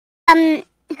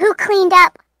who cleaned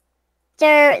up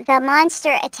after the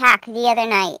monster attack the other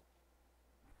night?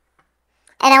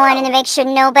 And I wanted to make sure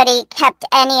nobody kept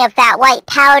any of that white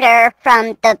powder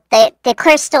from the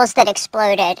crystals that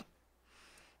exploded.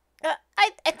 I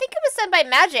think it was done by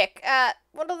magic.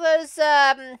 One of those,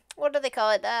 what do they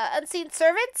call it? Unseen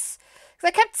servants? Because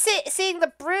I kept seeing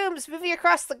the brooms moving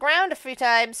across the ground a few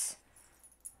times.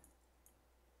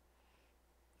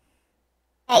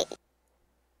 Hey.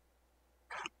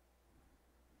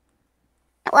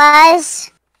 It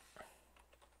was.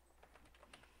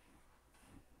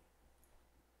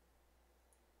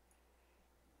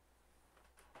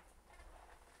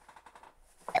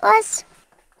 It was.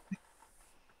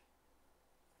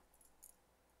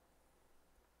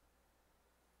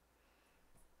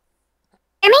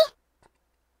 Hear me?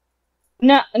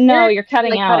 No, you're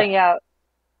cutting out. Cutting out.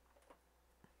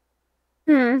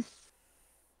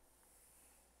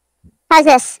 How's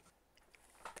this?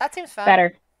 That seems fine.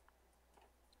 Better.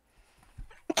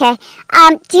 Okay.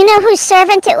 Do you know whose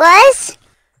servant it was?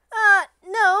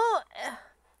 No.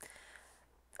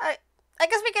 I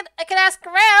guess I could ask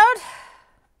around.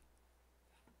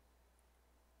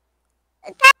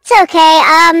 That's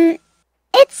okay.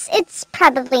 It's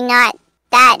probably not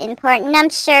that important. I'm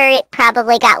sure it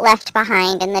probably got left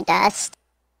behind in the dust.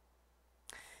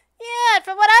 Yeah,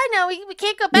 from what I know, we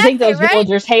can't go back You think there, those right?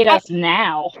 villagers hate us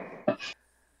now?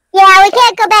 Yeah, we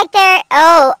can't go back there.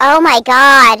 Oh my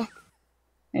god.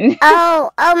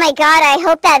 oh my god. I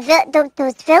hope that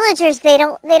those villagers they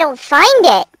don't find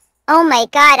it. Oh my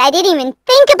god. I didn't even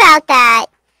think about that.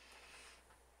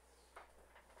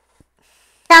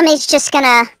 Tommy's just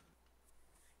gonna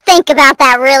think about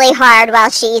that really hard while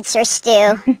she eats her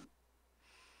stew.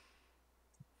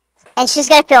 And she's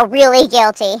gonna feel really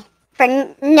guilty for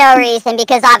no reason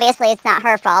because obviously it's not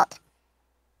her fault.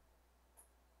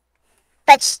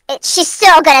 But she's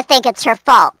still gonna think it's her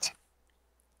fault.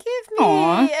 Give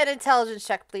me an intelligence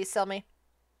check, please, Selmy.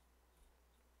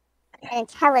 An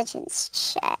intelligence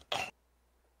check.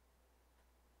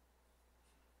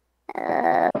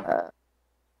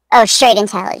 Straight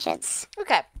intelligence.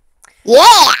 Okay.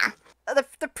 Yeah!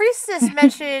 The priestess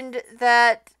mentioned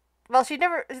that, well,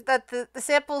 the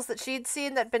samples that she'd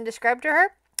seen that had been described to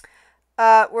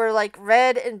her were like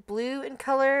red and blue in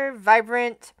color,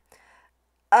 vibrant.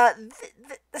 The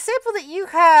sample that you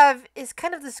have is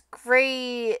kind of this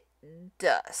gray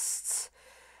dust.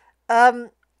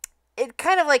 It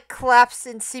kind of like collapsed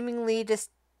and seemingly just,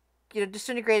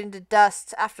 disintegrated into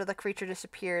dust after the creature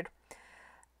disappeared.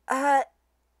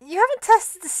 You haven't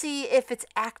tested to see if it's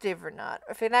active or not,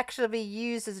 or if it can actually be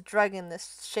used as a drug in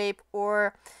this shape,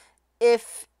 or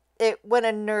if it went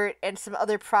inert and some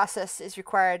other process is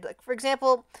required. Like, for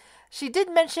example, she did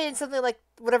mention something like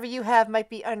whatever you have might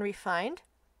be unrefined,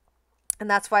 and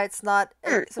that's why it's not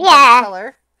some kind of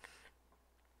color.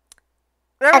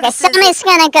 Okay, Sammy's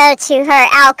gonna go to her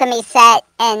alchemy set,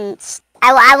 and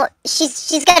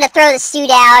she's gonna throw the suit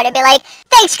out and be like,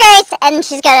 "Thanks, Grace," and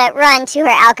she's gonna run to her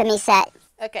alchemy set.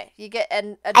 Okay, you get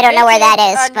an advantage. I don't know where that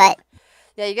is, but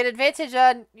yeah, you get advantage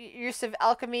on use of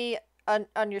alchemy on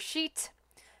your sheet.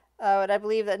 And I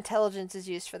believe that intelligence is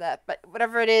used for that. But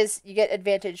whatever it is, you get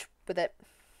advantage with it.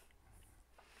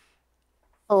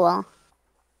 Cool.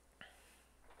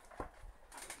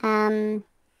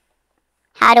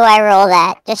 How do I roll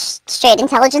that? Just straight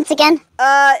intelligence again?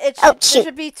 There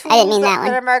should be tools I didn't mean that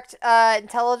that are marked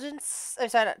intelligence.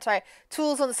 Sorry,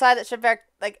 tools on the side that should mark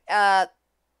like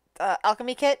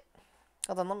alchemy kit.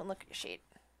 Hold on, let me look at your sheet.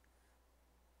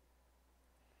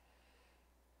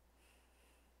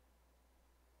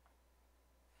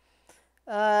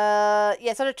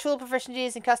 Yeah, so under tool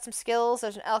proficiencies and custom skills,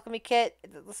 there's an alchemy kit.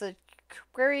 It's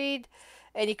queried,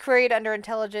 and you query it under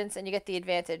intelligence, and you get the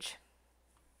advantage.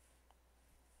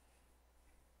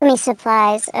 Alchemy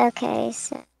supplies. Okay,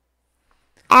 so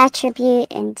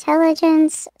attribute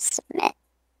intelligence submit.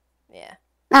 Yeah.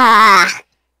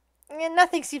 Yeah,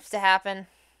 nothing seems to happen.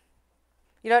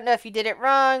 You don't know if you did it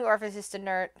wrong or if it's just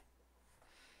inert.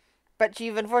 But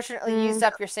you've unfortunately used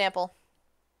up your sample.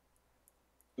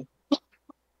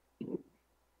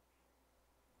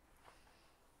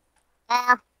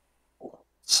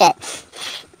 Shit.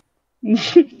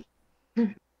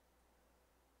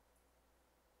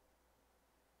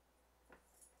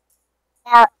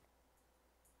 Well,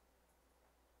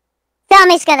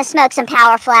 Tommy's gonna smoke some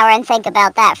power flower and think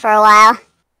about that for a while.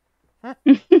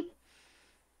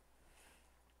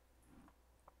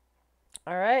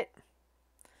 All right.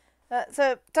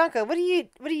 So, Donko, what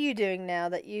are you doing now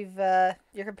that you've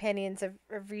your companions have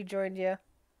rejoined you?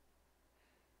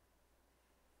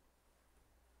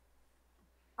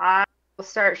 I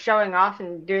start showing off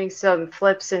and doing some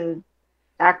flips and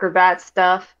acrobat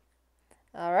stuff.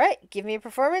 All right, give me a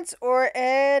performance or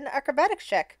an acrobatics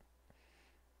check.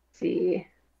 Let's see.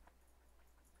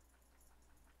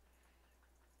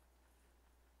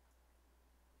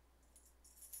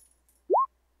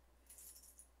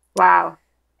 Wow.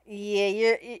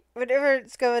 Yeah,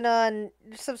 whatever's going on,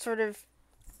 there's some sort of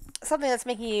something that's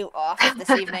making you off this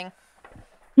evening.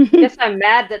 Guess I'm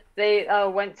mad that they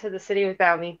went to the city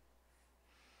without me.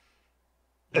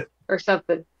 Or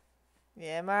something.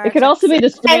 Yeah, Mara. It could also be the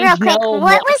strange real quick, gnome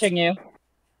what was- watching you.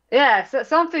 Yeah, so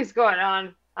something's going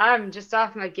on. I'm just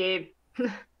off my game.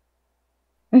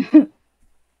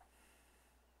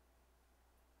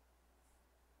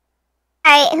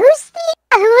 Alright, who was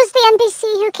the NPC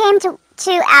who came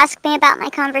to ask me about my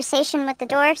conversation with the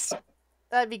dwarves?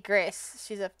 That'd be Grace.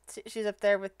 She's up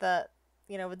there with the,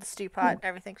 with the stew pot and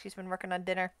everything. She's been working on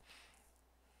dinner.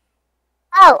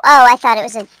 Oh, I thought it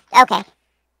was okay.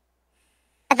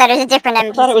 I thought it was a different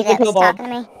NPC thought it was the that was kobold. talking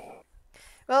to me.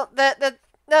 Well,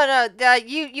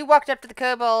 you walked up to the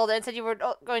kobold and said you were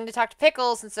going to talk to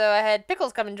Pickles, and so I had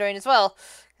Pickles come and join as well,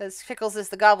 because Pickles is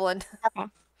the goblin. Okay.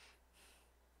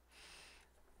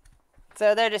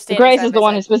 So they're just standing Grace side is by the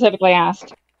one side. who specifically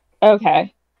asked.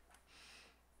 Okay.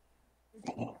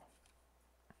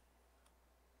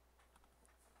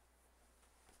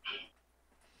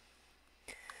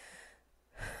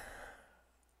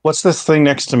 What's this thing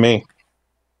next to me?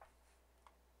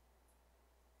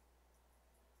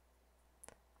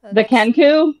 The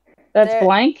Kenku? That's There-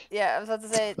 blank? Yeah, I was about to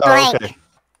say Oh, okay.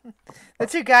 the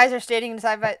two guys are standing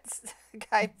side by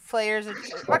guy players.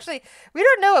 Actually, we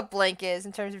don't know what blank is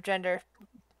in terms of gender.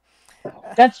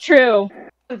 That's true.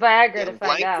 Viagra to And find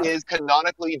blank out. is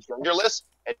canonically genderless,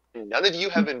 and none of you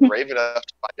have been brave enough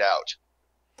to find out.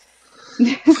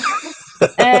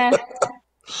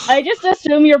 I just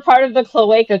assume you're part of the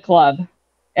Cloaca Club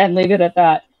and leave it at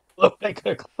that. Well,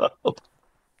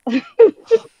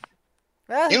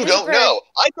 You he's don't brave. know.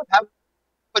 I could have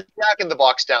a Jack in the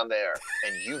Box down there,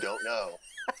 and you don't know.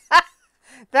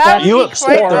 That would You be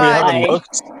upset quite that we right. haven't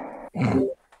looked?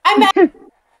 I'm at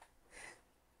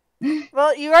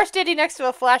Well, you are standing next to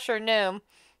a flasher gnome.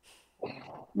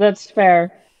 That's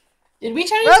fair. Did we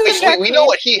turn Well, into Which a we know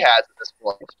what he has at this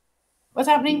point. What's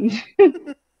happening?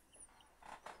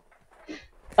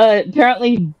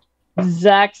 Apparently,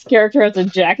 Zach's character has a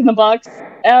Jack-in-the-Box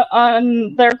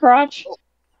on their crotch.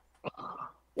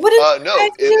 What is No,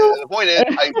 the point is,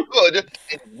 I could,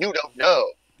 and you don't know.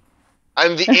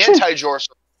 I'm the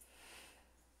anti-Jorson.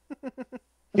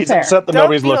 He's Fair. upset that Don't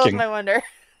nobody's behold looking. my wonder.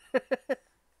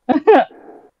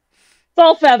 It's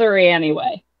all feathery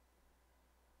anyway.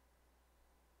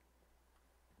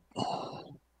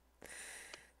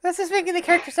 This is making the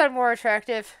character sound more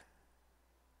attractive.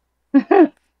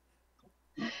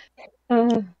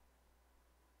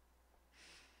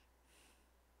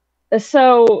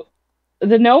 So,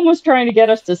 the gnome was trying to get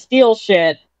us to steal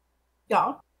shit.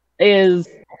 Yeah. Is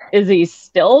he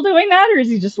still doing that, or is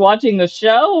he just watching the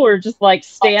show, or just like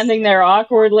standing there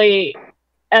awkwardly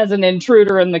as an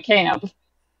intruder in the camp?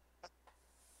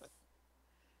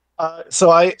 So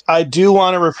I do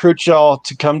want to recruit y'all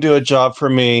to come do a job for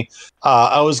me.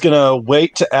 I was gonna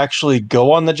wait to actually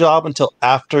go on the job until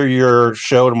after your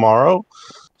show tomorrow.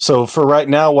 So for right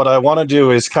now, what I want to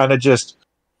do is kind of just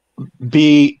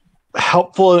be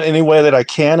helpful in any way that I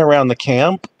can around the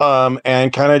camp,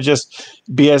 and kind of just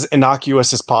be as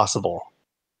innocuous as possible.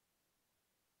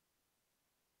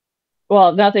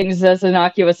 Well, nothing's as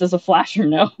innocuous as a flasher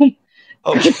gnome.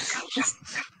 Okay.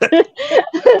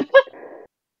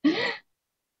 I'm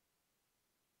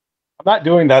not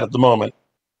doing that at the moment.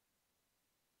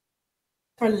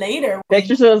 For later.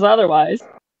 Picture says otherwise.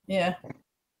 Yeah.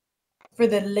 For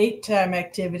the late time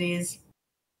activities.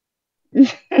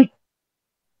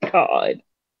 God.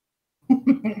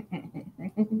 Maybe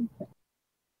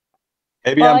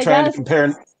Well, I'm I trying guess- to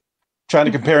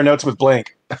compare notes with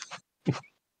Blank.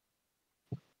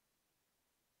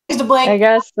 Here's the blank. I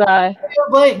guess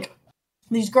Blank.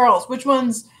 These girls. Which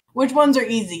ones are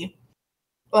easy?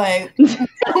 Like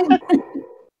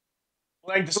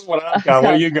Blank, this is what I've got.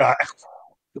 What do you got?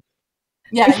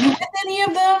 yeah, you get any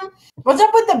of them? What's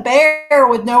up with the bear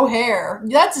with no hair?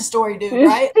 That's a story, dude,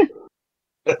 right?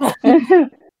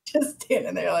 Just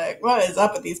standing there like, what is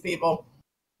up with these people?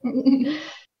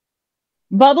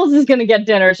 Bubbles is gonna get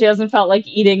dinner. She hasn't felt like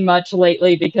eating much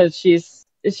lately because she's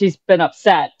been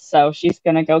upset, so she's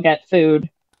gonna go get food.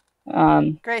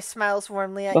 Grace smiles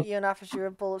warmly at you and offers you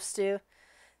a bowl of stew.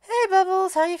 Hey,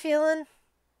 Bubbles, how you feeling?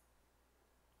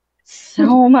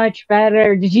 So much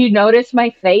better. Did you notice my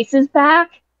face is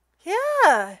back?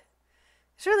 Yeah.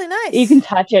 It's really nice. You can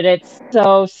touch it. It's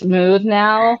so smooth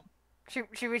now. She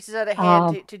reaches out a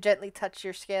hand to gently touch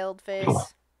your scaled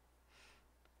face.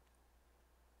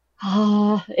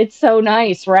 It's so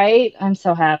nice, right? I'm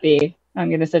so happy. I'm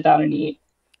gonna sit down and eat.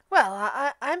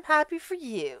 Well, I'm happy for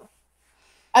you.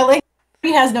 I like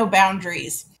he has no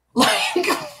boundaries. Like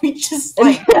we just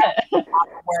like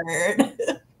word.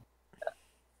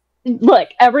 Look,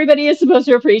 everybody is supposed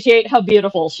to appreciate how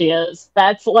beautiful she is.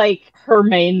 That's like her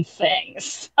main thing.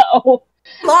 So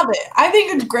love it. I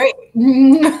think it's great.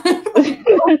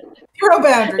 Zero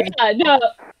boundaries. Yeah, no.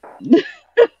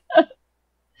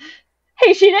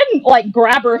 Hey, she didn't like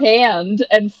grab her hand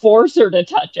and force her to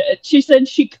touch it. She said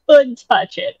she could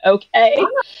touch it, okay?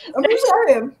 I'm just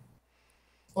saying.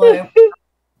 Like,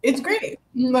 it's great.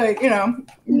 Like,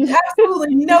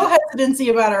 absolutely no hesitancy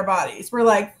about our bodies. We're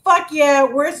like, fuck yeah,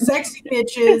 we're sexy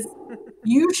bitches.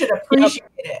 You should appreciate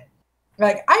it.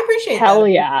 Like, I appreciate Hell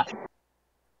that. yeah.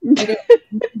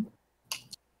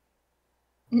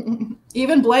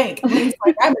 Even Blank. Blank's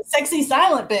like, I'm a sexy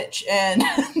silent bitch. And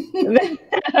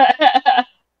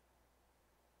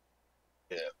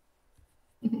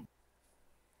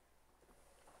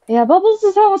yeah, Bubbles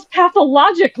is almost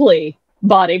pathologically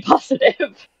body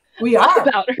positive. We are.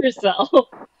 About herself.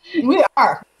 We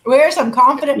are. We're some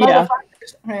confident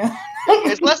motherfuckers. Yeah.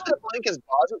 It's less that Blank is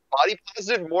body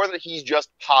positive, more that he's just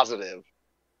positive.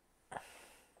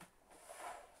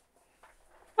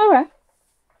 Okay.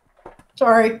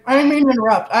 Sorry, I didn't mean to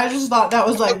interrupt. I just thought that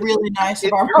was like really nice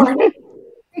of our part.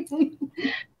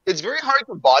 It's very hard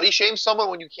to body shame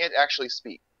someone when you can't actually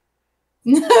speak.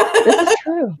 This is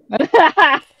true.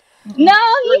 No,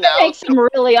 you can make some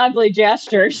really ugly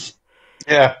gestures.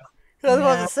 Yeah. That's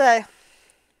what to say.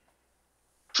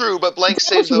 True, but Blank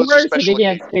saves those for special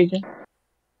occasions.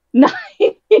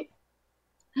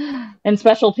 And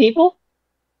special people?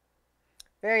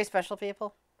 Very special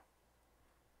people.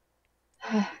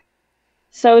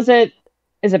 So is it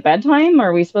bedtime? Or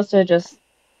are we supposed to just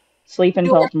sleep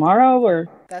until tomorrow? Or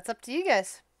that's up to you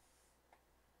guys.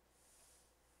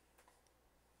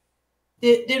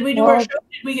 Did we do our show?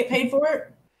 Did we get paid for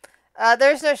it?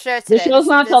 There's no show today. The show's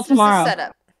not till tomorrow.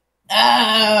 Setup.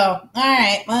 Oh, all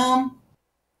right. Well,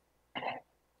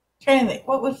 trying to think,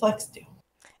 what would Flex do?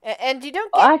 And you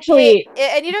don't get paid,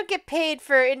 and you don't get paid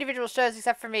for individual shows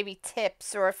except for maybe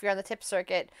tips, or if you're on the tip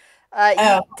circuit.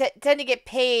 You tend to get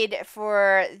paid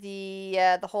for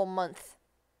the whole month.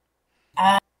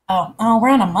 We're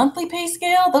on a monthly pay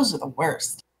scale? Those are the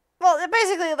worst. Well,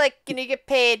 basically, like, you get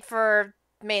paid for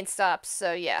main stops,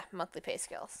 so yeah, monthly pay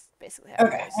scales, basically.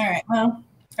 Okay, all right, well,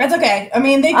 that's okay. I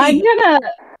mean,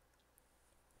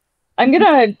 I'm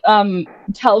gonna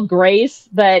tell Grace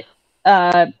that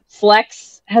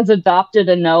Flex has adopted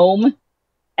a gnome,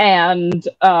 and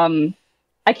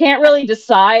I can't really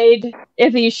decide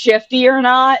if he's shifty or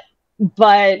not,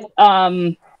 but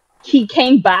he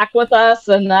came back with us,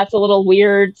 and that's a little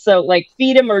weird. So, like,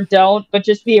 feed him or don't, but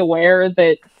just be aware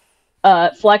that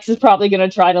Flex is probably going to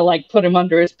try to, like, put him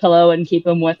under his pillow and keep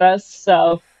him with us.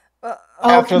 So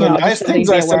after the nice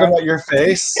things I said about your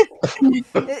face,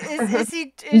 is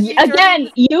he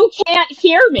again? You can't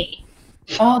hear me.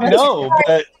 Oh, no,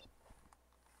 but.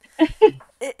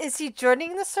 Is he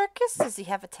joining the circus? Does he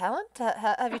have a talent?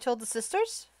 Have you told the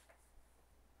sisters?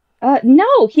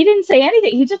 No, he didn't say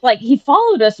anything. He just, he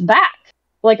followed us back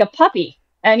like a puppy.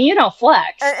 And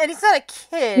Flex. And he's not a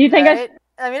kid, you think right?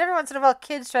 I mean, every once in a while,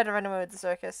 kids try to run away with the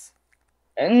circus.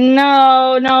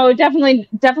 No,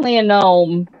 definitely a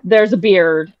gnome. There's a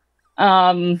beard.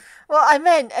 Well, I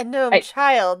meant a gnome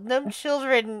child. Gnome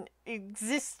children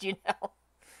exist,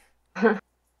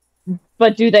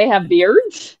 But do they have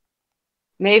beards?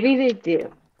 Maybe they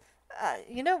do.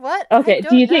 You know what? Okay,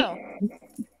 do you think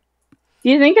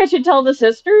I should tell the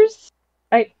sisters?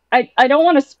 I don't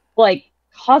want to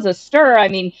cause a stir. I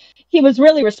mean, he was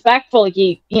really respectful.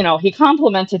 He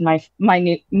complimented my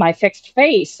fixed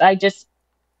face. I just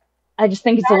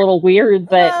think it's a little weird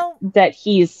that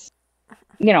he's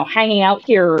hanging out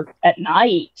here at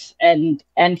night, and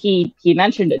he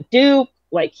mentioned a dupe.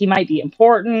 Like, he might be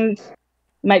important,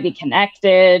 might be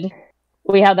connected.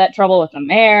 We had that trouble with the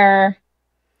mayor.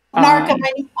 Narca,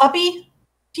 my new puppy?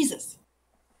 Jesus.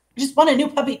 I just want a new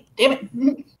puppy. Damn it.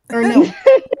 Or no.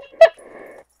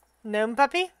 Gnome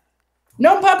puppy?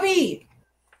 Gnome puppy!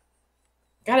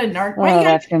 Got a narc. Oh,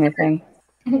 that's gonna be a thing.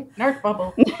 Narc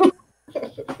bubble.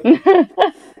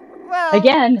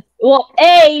 Again,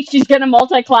 she's gonna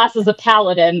multi-class as a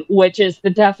paladin, which is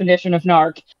the definition of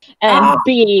narc. And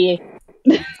B,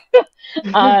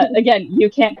 again, you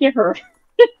can't hear her.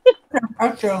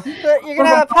 That's true. But you're gonna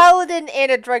have a paladin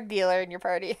and a drug dealer in your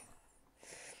party.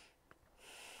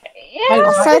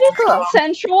 Yeah, So but it's cool.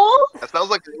 consensual. That sounds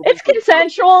like It's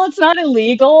consensual. It's not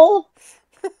illegal.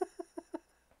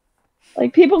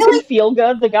 Like, people can feel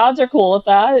good. The gods are cool with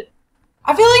that.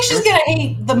 I feel like she's gonna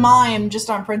hate the mime just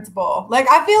on principle. Like,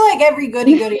 I feel like every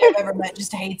goody I've ever met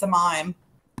just hates a mime.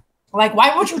 Like,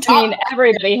 why would you talk? I mean,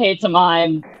 everybody hates a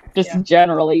mime, just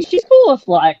generally. She's cool with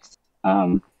Flex.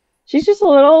 She's just a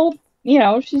little,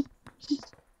 it's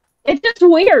just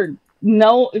weird.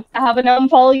 Have a gnome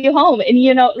follow you home. And,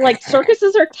 like,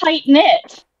 circuses are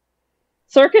tight-knit.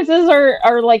 Circuses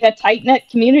are like a tight-knit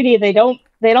community. They don't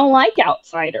like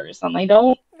outsiders, and they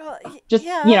don't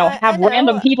have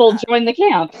random people join the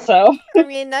camp. So I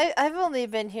mean, I've only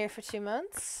been here for 2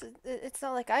 months. It's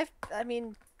not like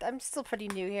I'm still pretty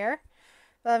new here.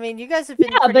 I mean, you guys have been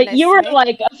pretty nice you were to me.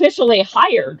 like officially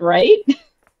hired, right?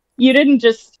 You didn't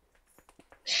just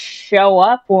show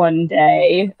up one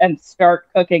day and start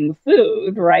cooking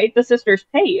food, right? The sisters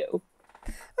pay you.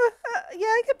 Yeah,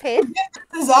 I get paid.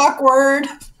 This is awkward.